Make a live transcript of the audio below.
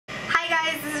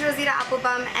guys, this is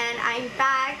RositaApplebum and I'm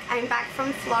back. I'm back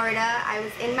from Florida. I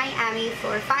was in Miami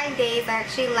for 5 days. I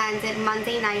actually landed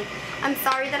Monday night. I'm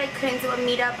sorry that I couldn't do a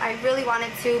meetup. I really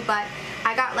wanted to, but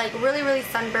I got like really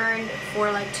sunburned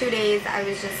for like 2 days. I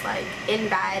was just like in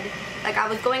bed. Like I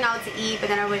was going out to eat, but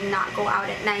then I would not go out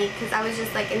at night because I was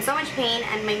just like in so much pain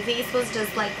and my face was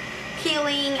just like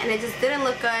peeling and it just didn't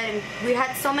look good, and we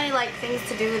had so many like things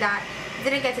to do that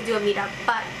didn't get to do a meetup.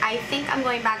 But I think I'm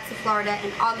going back to Florida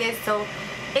in August, so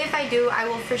if I do, I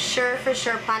will for sure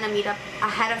plan a meetup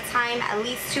ahead of time, at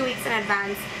least 2 weeks in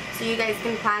advance, so you guys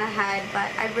can plan ahead.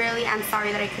 But I really am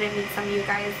sorry that I couldn't meet some of you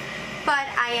guys. But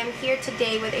I am here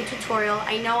today with a tutorial.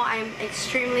 I know I'm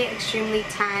extremely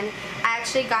tan. I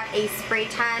actually got a spray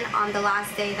tan on the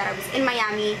last day that I was in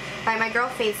Miami by my girl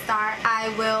Face Star.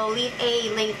 I will leave a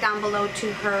link down below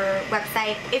to her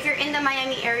website. If you're in the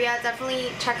Miami area, definitely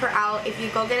check her out. If you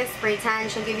go get a spray tan,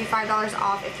 she'll give you $5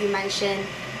 off if you mention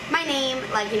my name,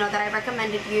 like, you know, that I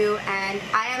recommended you. And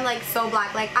I am like so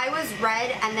black. Like I was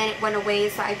red and then it went away,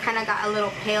 so I kind of got a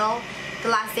little pale the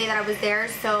last day that I was there.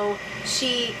 So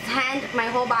she tanned my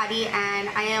whole body and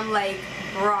I am like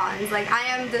bronze. Like I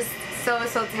am just so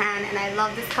tan and I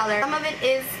love this color. Some of it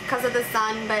is because of the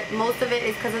sun, but most of it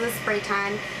is because of the spray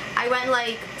tan. I went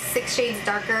like 6 shades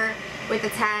darker with the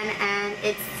tan and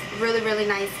it's really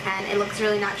nice and it looks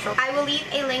really natural. I will leave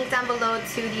a link down below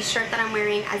to the shirt that I'm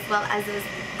wearing, as well as this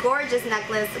gorgeous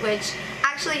necklace which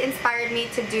actually inspired me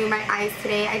to do my eyes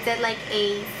today. I did like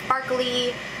a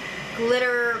sparkly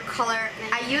glitter color.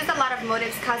 I used a lot of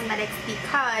Motives Cosmetics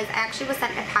because I actually was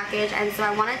sent a package, and so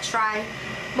I want to try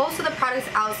most of the products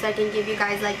out so I can give you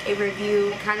guys like a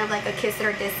review, kind of like a kiss it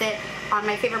or diss it on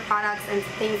my favorite products and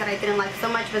things that I didn't like so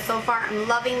much. But so far I'm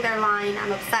loving their line.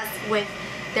 I'm obsessed with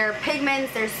their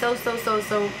pigments. They're so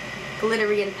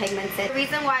glittery and pigmented. The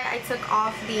reason why I took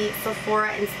off the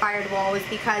Sephora inspired wall was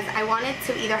because I wanted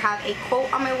to either have a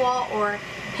quote on my wall or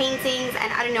paintings,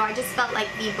 and I don't know, I just felt like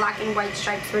the black and white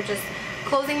stripes were just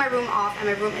closing my room off, and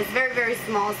my room is very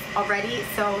small already,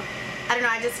 so I don't know,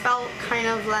 I just felt kind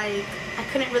of like I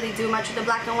couldn't really do much with the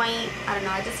black and white. I don't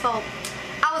know, I just felt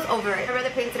I was over it. I'd rather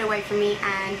paint it away from me,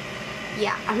 and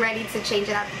yeah, I'm ready to change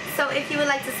it up. So if you would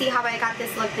like to see how I got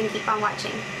this look, then keep on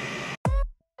watching.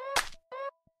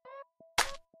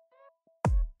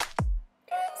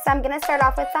 So I'm going to start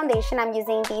off with foundation. I'm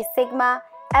using the Sigma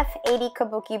F80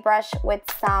 Kabuki brush with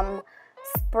some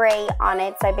spray on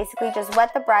it. So I basically just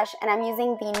wet the brush, and I'm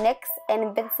using the NYX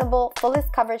Invincible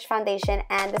Fullest Coverage Foundation,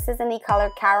 and this is in the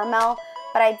color Caramel.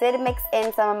 But I did mix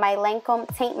in some of my Lancome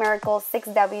Taint Miracle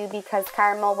 6W because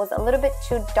Caramel was a little bit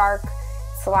too dark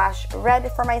 / red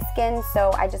for my skin,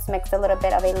 so I just mixed a little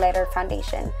bit of a lighter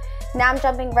foundation. Now I'm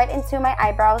jumping right into my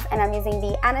eyebrows, and I'm using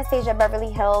the Anastasia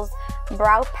Beverly Hills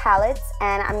Brow Palette,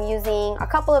 and I'm using a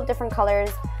couple of different colors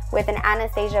with an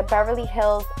Anastasia Beverly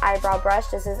Hills eyebrow brush.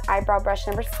 This is eyebrow brush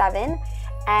number 7, and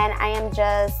I am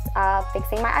just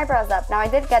fixing my eyebrows up. Now I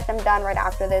did get them done right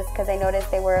after this because I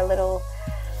noticed they were a little,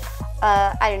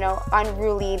 I don't know,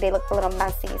 unruly. They looked a little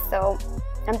messy, so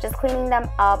I'm just cleaning them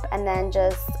up and then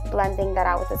just blending that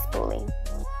out with a spoolie.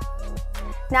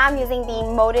 Now I'm using the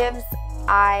Motives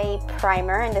Eye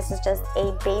Primer, and this is just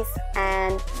a base,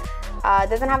 and it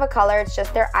doesn't have a color, it's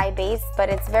just their eye base, but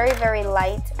it's very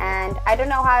light, and I don't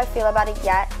know how I feel about it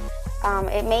yet.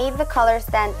 It made the color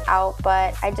stand out,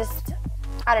 but I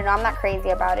don't know, I'm not crazy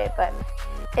about it, but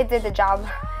it did the job.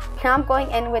 Now I'm going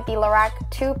in with the Lorac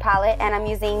 2 palette, and I'm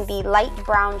using the light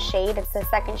brown shade. It's the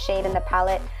second shade in the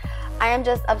palette. I am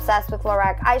just obsessed with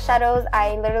Lorac eyeshadows.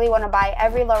 I literally want to buy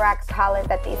every Lorac palette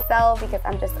that they sell because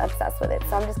I'm just obsessed with it.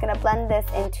 So I'm just going to blend this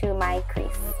into my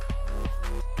crease.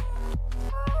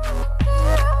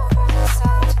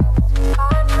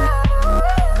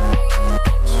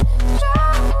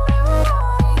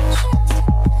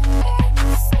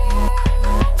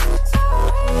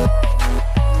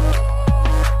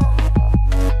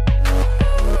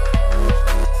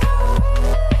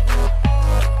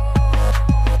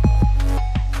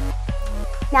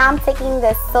 Now I'm taking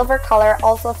this silver color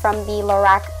also from the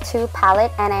Lorac 2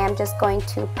 palette, and I am just going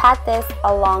to pat this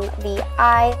along the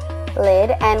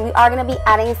eyelid, and we are going to be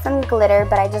adding some glitter,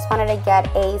 but I just wanted to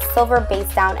get a silver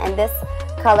base down, and this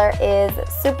color is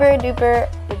super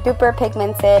duper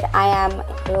pigmented. I am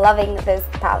loving this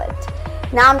palette.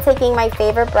 Now I'm taking my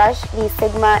favorite brush, the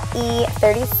Sigma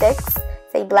E36.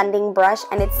 It's a blending brush,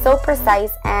 and it's so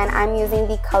precise, and I'm using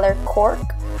the color Cork,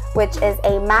 which is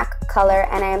a MAC color,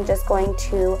 and I am just going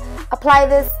to apply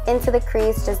this into the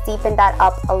crease, just deepen that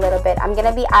up a little bit. I'm going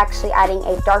to be actually adding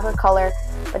a darker color,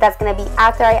 but that's going to be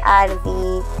after I add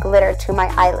the glitter to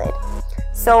my eyelid.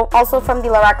 So also from the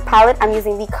Lorac palette, I'm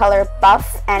using the color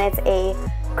Buff, and it's a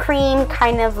cream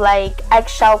kind of like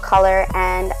eggshell color,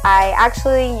 and I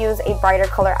actually use a brighter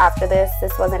color after this.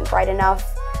 This wasn't bright enough,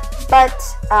 but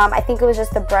I think it was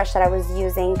just the brush that I was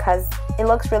using because it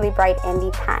looks really bright in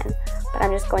the pan. But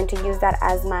I'm just going to use that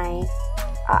as my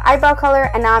eyebrow color,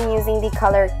 and now I'm using the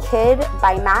color Kid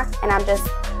by MAC, and I'm just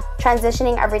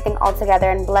transitioning everything all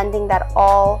together and blending that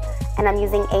all. And I'm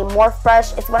using a Morphe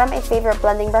brush. It's one of my favorite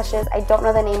blending brushes. I don't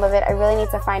know the name of it. I really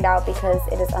need to find out because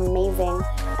it is amazing.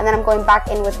 And then I'm going back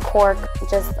in with Cork,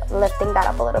 just lifting that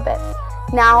up a little bit.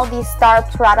 Now the star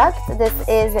product. This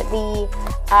is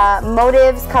the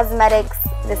Motives Cosmetics.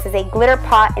 This is a glitter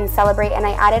pot in Celebrate, and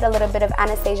I added a little bit of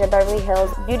Anastasia Beverly Hills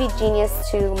Beauty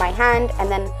Genius to my hand, and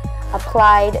then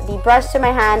applied the brush to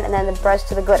my hand and then the brush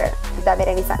to the glitter, if that made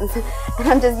any sense. And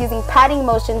I'm just using patting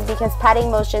motions because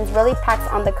patting motions really packs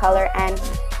on the color, and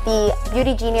the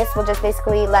Beauty Genius will just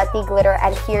basically let the glitter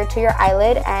adhere to your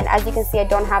eyelid. And as you can see, I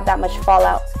don't have that much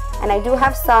fallout, and I do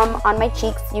have some on my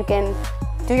cheeks. You can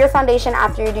do your foundation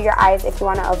after you do your eyes if you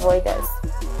want to avoid this.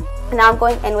 Now I'm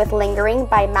going in with Lingering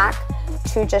by MAC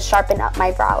to just sharpen up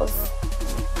my brows.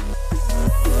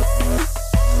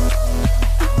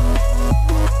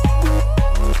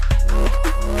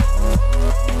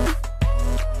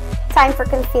 Time for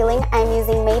concealing. I'm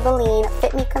using Maybelline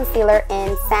Fit Me Concealer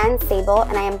in Sand Sable,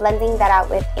 and I am blending that out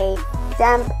with a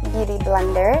damp beauty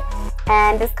blender.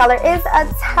 And this color is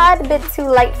a tad bit too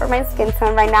light for my skin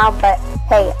tone right now, but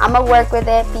hey, I'm gonna work with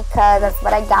it because that's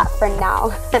what I got for now.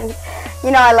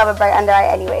 You know I love a bright under eye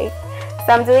anyway.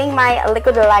 So I'm doing my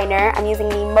liquid liner. I'm using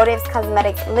the Motives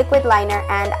Cosmetics liquid liner,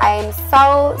 and I am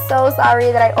so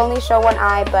sorry that I only show one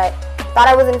eye, but thought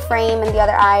I was in frame in the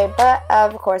other eye, but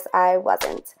of course I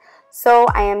wasn't. So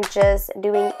I am just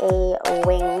doing a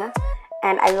wing,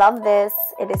 and I love this.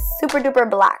 It is super duper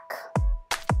black.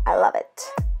 I love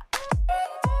it.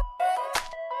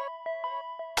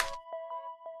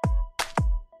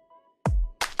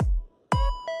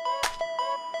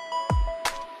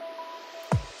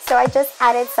 So I just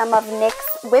added some of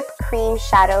NYX's whipped cream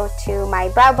shadow to my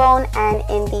brow bone and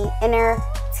in the inner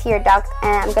tear duct,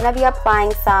 and I'm going to be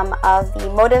applying some of the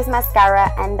Motives mascara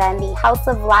and then the House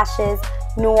of Lashes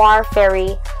Noir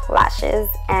Fairy Lashes,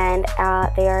 and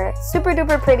they are super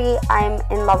duper pretty. I'm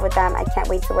in love with them. I can't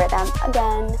wait to wear them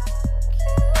again.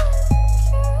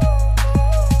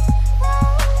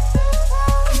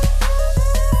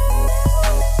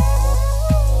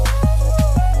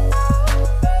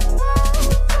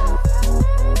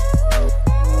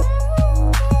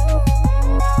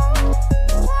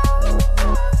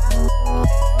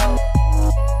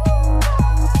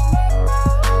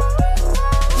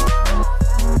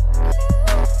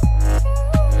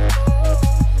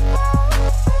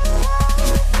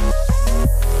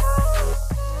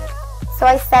 So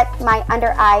I set my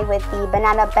under eye with the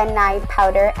Banana Ben Nye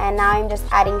powder, and now I'm just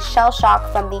adding Shell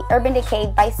Shock from the Urban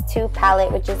Decay Vice 2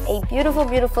 palette, which is a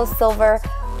beautiful silver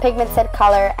pigmented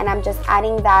color, and I'm just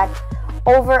adding that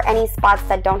over any spots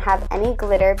that don't have any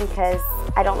glitter because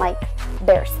I don't like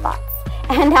bare spots.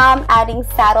 And now I'm adding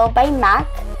Saddle by MAC,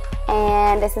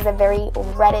 and this is a very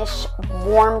reddish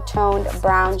warm toned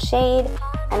brown shade,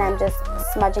 and I'm just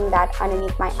smudging that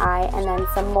underneath my eye. And then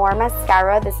some more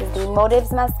mascara. This is the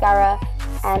Motives mascara,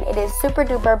 and it is super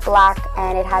duper black,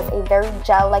 and it has a very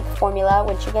gel like formula,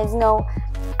 which you guys know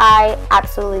I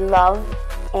absolutely love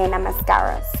in a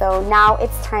mascara. So now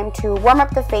it's time to warm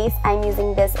up the face. I'm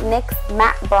using this NYX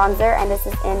matte bronzer, and this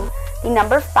is in the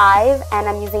number 5, and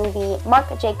I'm using the Marc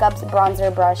Jacobs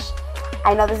bronzer brush.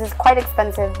 I know this is quite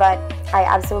expensive, but I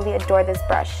absolutely adore this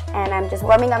brush, and I'm just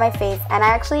warming up my face. And I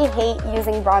actually hate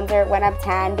using bronzer when I'm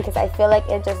tan because I feel like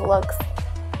it just looks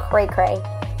cray cray.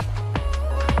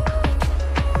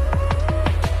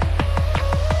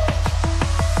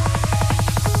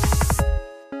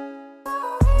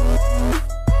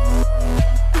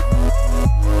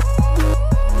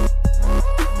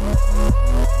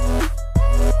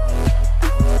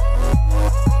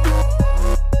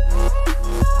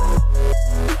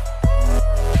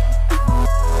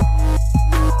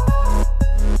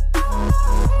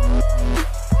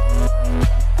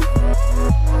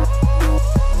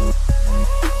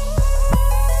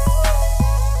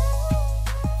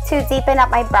 To deepen up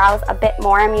my brows a bit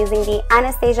more, I'm using the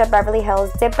Anastasia Beverly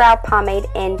Hills Dip Brow Pomade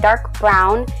in dark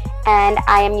brown, and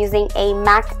I am using a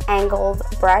MAC angled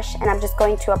brush, and I'm just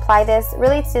going to apply this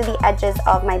really to the edges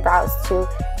of my brows to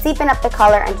deepen up the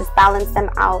color and just balance them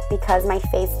out because my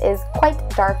face is quite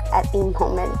dark at the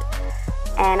moment,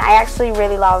 and I actually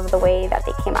really love the way that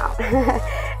they came out.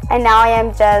 And now I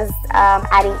am just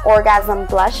adding Orgasm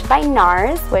blush by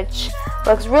Nars, which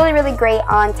looks really great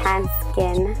on tan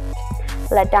skin.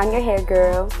 Let down your hair,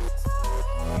 girl.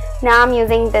 Now I'm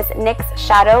using this NYX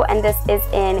shadow, and this is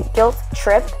in Guilt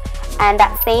Trip, and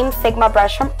that same Sigma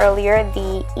brush from earlier,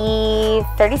 the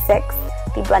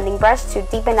E36, the blending brush, to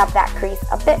deepen up that crease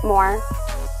a bit more.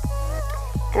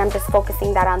 And I'm just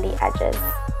focusing that on the edges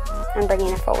and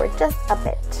bringing it forward just a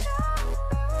bit.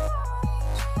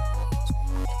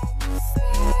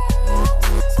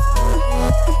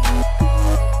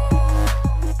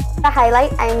 To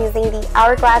highlight, I am using the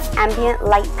HourGlass Ambient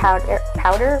Light Powder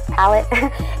palette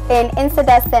in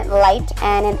Incandescent Light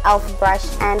and an e.l.f. brush.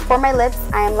 And for my lips,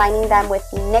 I am lining them with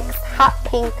the NYX Hot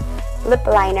Pink lip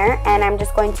liner, and I'm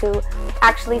just going to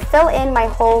actually fill in my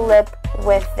whole lip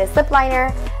with this lip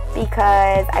liner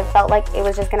because I felt like it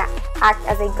was just going to act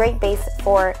as a great base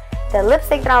for the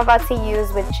lipstick that I'm about to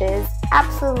use, which is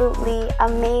absolutely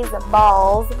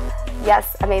Amazeballs.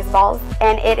 Yes, Amazeballs.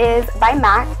 And it is by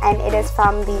MAC, and it is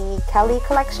from the Kelly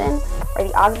collection, or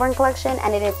the Osborne collection,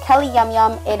 and it is Kelly Yum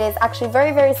Yum. It is actually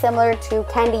very, very similar to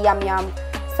Candy Yum Yum,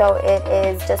 so it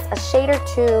is just a shade or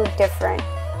two different,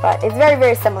 but it's very,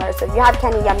 very similar. So if you have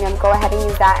Candy Yum Yum, go ahead and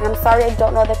use that. And I'm sorry I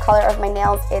don't know the color of my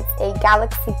nails. It's a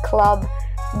Galaxy Club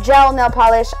gel nail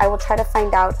polish. I will try to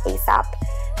find out ASAP.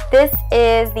 This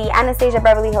is the Anastasia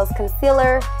Beverly Hills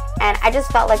Concealer, and I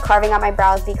just felt like carving out my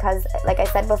brows because, like I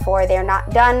said before, they're not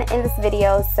done in this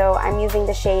video. So I'm using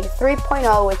the shade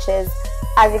 3.0, which is,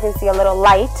 as you can see, a little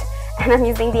light. And I'm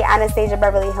using the Anastasia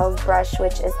Beverly Hills brush,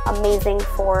 which is amazing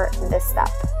for this step.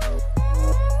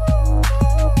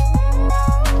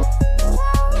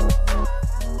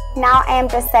 Now I am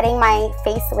just setting my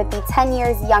face with the 10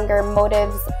 Years Younger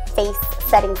Motives Face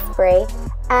Setting Spray.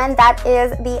 And that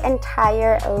is the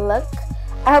entire look.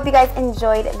 I hope you guys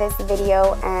enjoyed this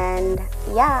video, and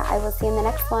yeah, I will see you in the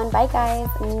next one. Bye guys.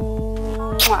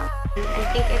 Mwah.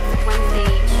 I think it's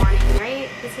Wednesday morning, right?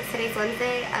 Today's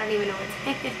Wednesday? I don't even know what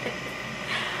day it is.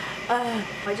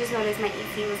 I just noticed my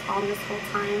AC was on this whole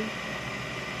time.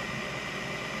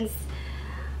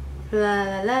 La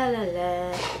la la la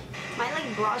la. My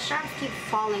like bra straps keep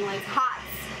falling like hot.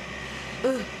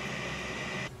 Ugh.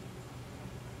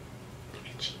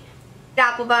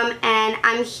 Applebum, and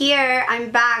I'm here. I'm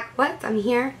back. What? I'm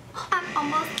here. I'm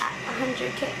almost at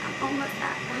 100K. I'm almost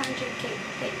at 100K.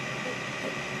 Hey.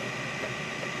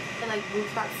 Like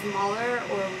boobs got smaller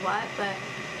or what? But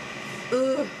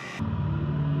ugh.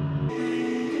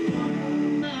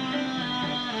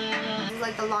 This is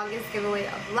like the longest giveaway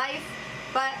of life,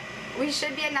 but we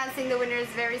should be announcing the winners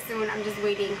very soon. I'm just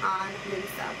waiting on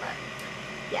Lisa, but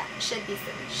yeah, should be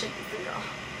soon. Should be soon, girl.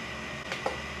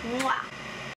 Mwah.